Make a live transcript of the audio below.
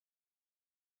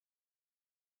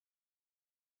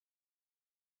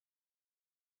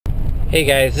Hey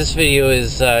guys, this video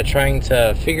is trying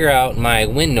to figure out my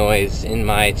wind noise in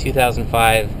my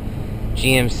 2005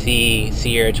 GMC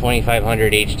Sierra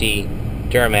 2500 HD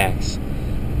Duramax.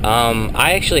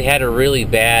 I actually had a really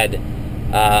bad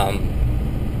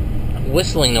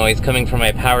whistling noise coming from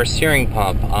my power steering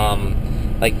pump.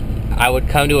 Like, I would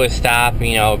come to a stop,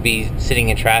 you know, be sitting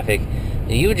in traffic,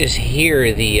 and you would just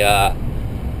hear the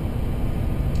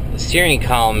steering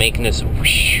column making this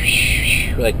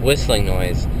whoosh, like whistling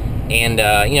noise. And,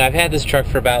 you know, I've had this truck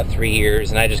for about 3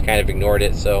 years, and I just kind of ignored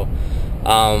it. So,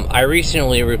 I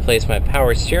recently replaced my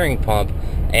power steering pump,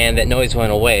 and that noise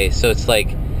went away. So it's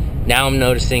like, now I'm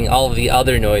noticing all of the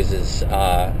other noises, you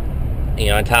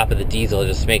know, on top of the diesel,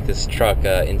 just make this truck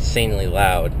insanely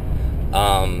loud.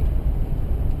 Let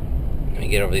me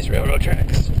get over these railroad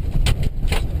tracks.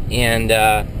 And,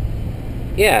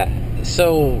 yeah,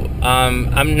 so,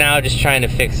 I'm now just trying to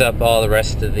fix up all the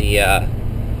rest of the,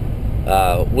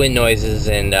 wind noises,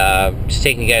 and just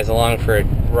taking you guys along for a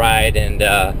ride and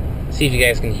see if you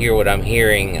guys can hear what I'm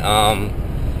hearing.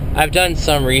 I've done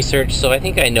some research, so I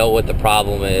think I know what the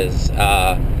problem is.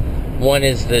 One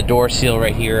is the door seal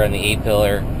right here on the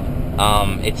A-pillar.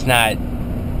 It's not,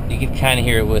 you can kind of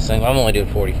hear it whistling. I'm only doing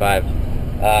 45.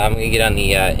 I'm going to get on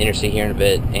the interstate here in a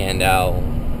bit, and I'll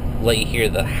let you hear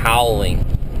the howling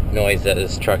noise that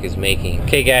this truck is making.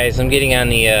 Okay guys, I'm getting on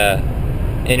the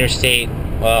interstate,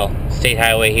 well, state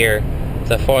highway here.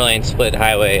 It's a 4-lane split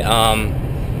highway,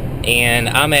 and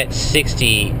I'm at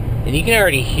 60, and you can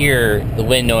already hear the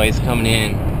wind noise coming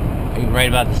in right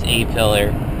about this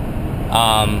A-pillar.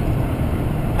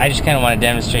 I just kind of want to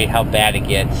demonstrate how bad it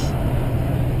gets.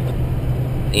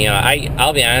 You know,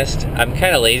 I'll be honest, I'm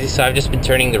kind of lazy, so I've just been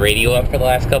turning the radio up for the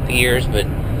last couple of years, but,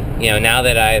 you know, now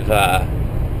that I've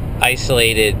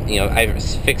isolated, you know, I've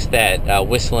fixed that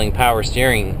whistling power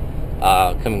steering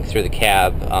coming through the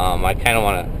cab, I kind of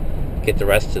want to get the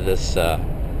rest of this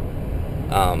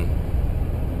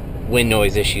wind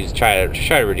noise issues, try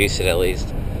to reduce it at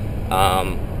least.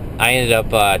 I ended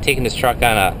up taking this truck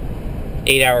on a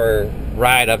 8-hour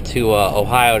ride up to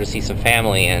Ohio to see some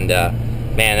family, and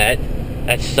man,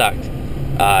 that sucked.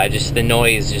 Just the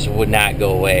noise just would not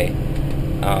go away.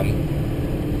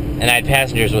 And I had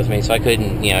passengers with me, so I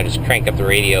couldn't, you know, just crank up the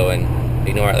radio and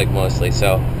ignore it like mostly.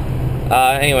 So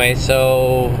anyway,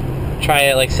 so try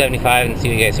it like 75 and see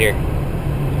what you guys hear.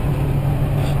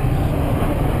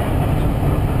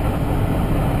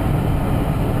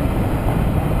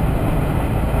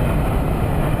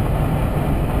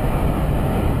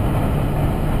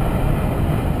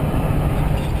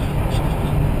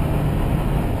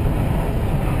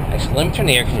 Actually, let me turn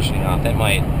the air conditioning off. That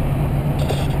might...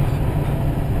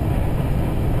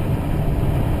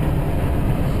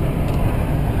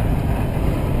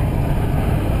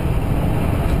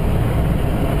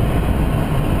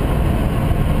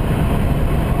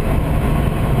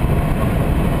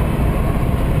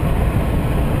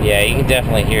 Yeah, you can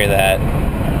definitely hear that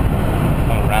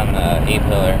coming around the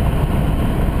A-pillar.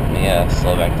 Let me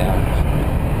slow back down.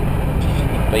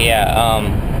 But yeah,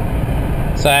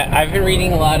 so I've been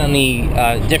reading a lot on the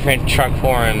different truck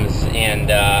forums, and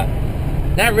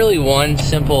not really one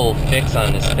simple fix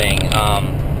on this thing.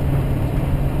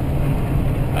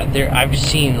 I've just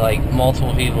seen like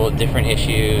multiple people with different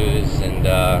issues, and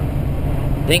I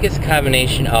think it's a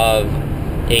combination of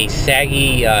a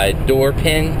saggy door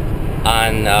pin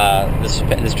on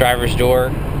this driver's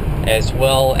door, as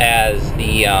well as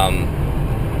the I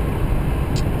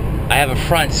have a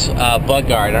front bug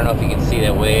guard. I don't know if you can see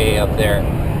that way up there,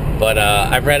 but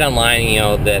I've read online, you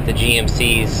know, that the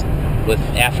GMCs with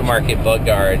aftermarket bug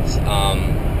guards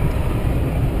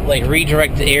like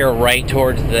redirect the air right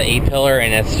towards the A-pillar,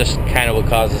 and that's just kind of what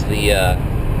causes the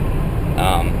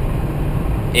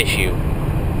issue.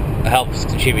 It helps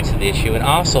contribute to the issue. And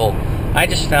also, I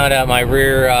just found out my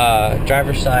rear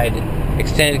driver's side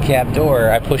extended cab door,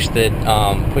 I pushed in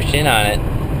on it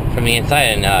from the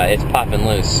inside, and it's popping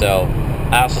loose. So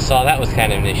I also saw that was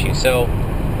kind of an issue. So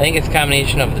I think it's a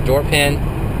combination of the door pin,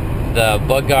 the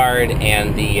bug guard,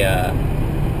 and the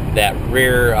that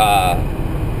rear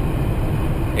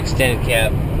extended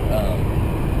cab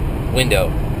window.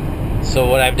 So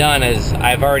what I've done is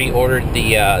I've already ordered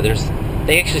the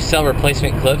they actually sell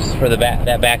replacement clips for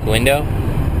that back window,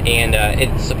 and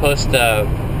it's supposed to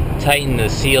tighten the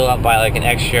seal up by like an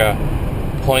extra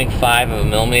 0.5 of a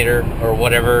millimeter or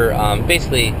whatever.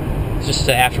 Basically, it's just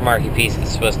an aftermarket piece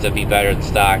that's supposed to be better than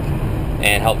stock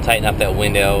and help tighten up that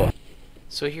window.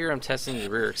 So here I'm testing the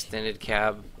rear extended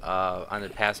cab on the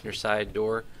passenger side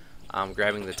door. I'm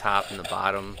grabbing the top and the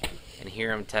bottom, and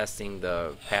here I'm testing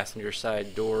the passenger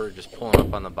side door, just pulling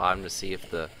up on the bottom to see if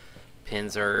the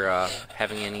pins are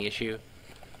having any issue.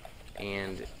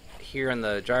 And here on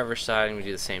the driver's side, I'm going to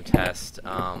do the same test.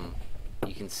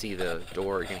 You can see the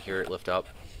door, you can hear it lift up.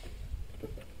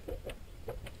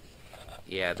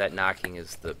 Yeah, that knocking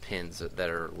is the pins that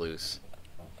are loose.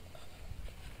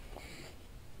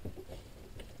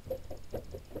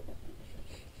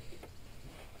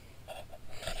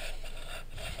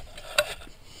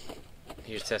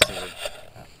 Here's testing the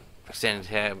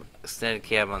extended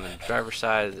cab on the driver's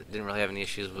side. Didn't really have any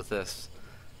issues with this.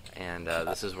 And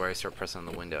this is where I start pressing on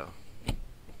the window.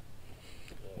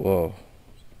 Whoa.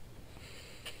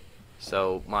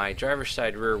 So my driver's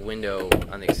side rear window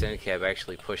on the extended cab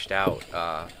actually pushed out,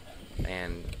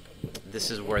 and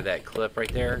this is where that clip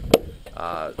right there,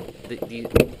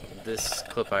 this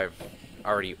clip I've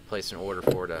already placed an order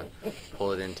for to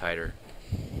pull it in tighter.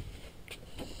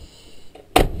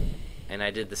 And I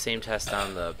did the same test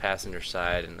on the passenger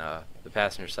side, and the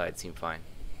passenger side seemed fine.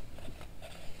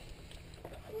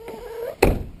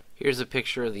 Here's a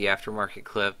picture of the aftermarket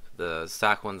clip. The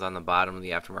stock one's on the bottom,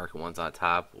 the aftermarket one's on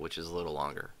top, which is a little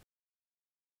longer.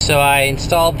 So I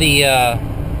installed the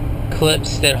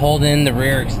clips that hold in the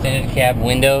rear extended cab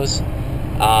windows.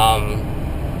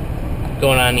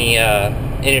 Going on the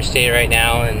interstate right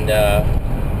now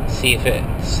and see if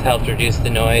it's helped reduce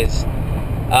the noise.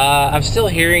 I'm still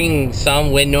hearing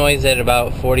some wind noise at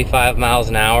about 45 miles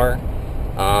an hour.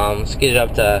 Let's get it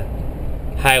up to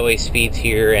highway speeds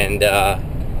here and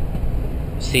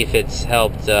see if it's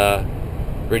helped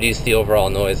reduce the overall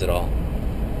noise at all.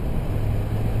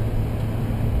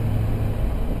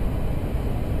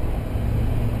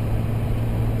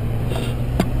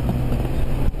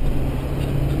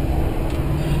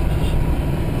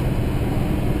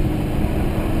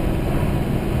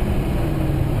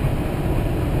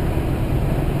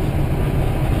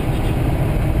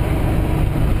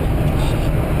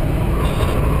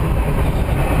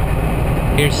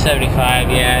 Here's 75,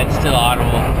 yeah, it's still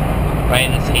audible, right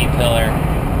in this A-pillar.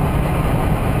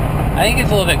 I think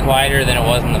it's a little bit quieter than it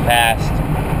was in the past.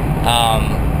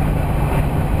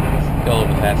 Let's go a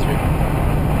little bit faster.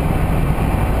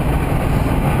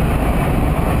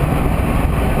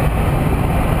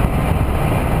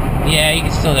 Yeah, you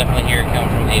can still definitely hear it coming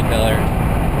from the A-pillar.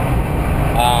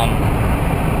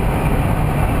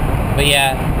 But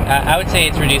yeah, I would say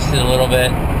it's reduced it a little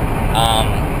bit.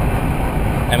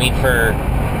 I mean, for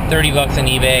 30 bucks on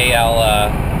eBay,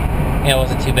 it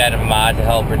wasn't too bad of a mod to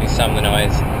help reduce some of the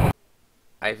noise.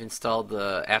 I've installed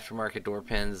the aftermarket door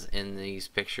pins in these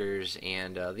pictures,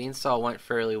 and the install went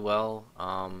fairly well.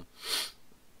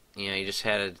 You know, you just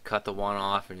had to cut the one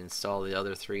off and install the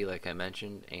other three, like I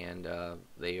mentioned, and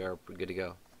they are good to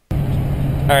go.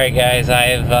 Alright guys,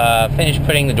 I've finished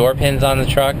putting the door pins on the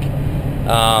truck,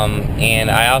 and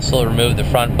I also removed the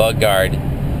front bug guard,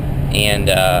 and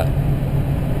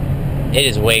it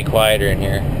is way quieter in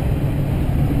here.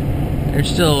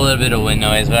 There's still a little bit of wind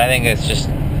noise, but I think it's just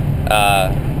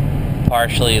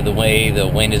partially the way the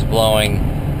wind is blowing,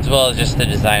 as well as just the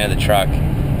design of the truck.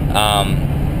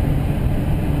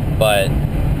 But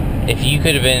if you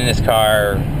could have been in this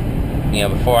car, you know,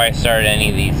 before I started any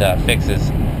of these fixes,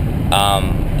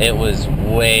 it was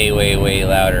way, way, way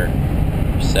louder.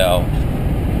 So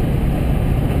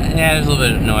yeah, there's a little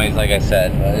bit of noise, like I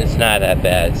said, but it's not that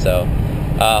bad. So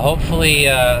hopefully, you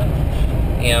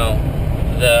know,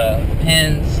 the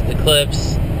pins, the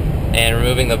clips, and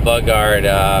removing the bug guard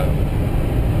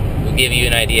will give you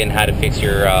an idea on how to fix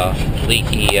your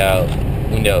leaky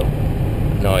window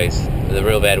noise, the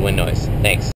real bad wind noise. Thanks.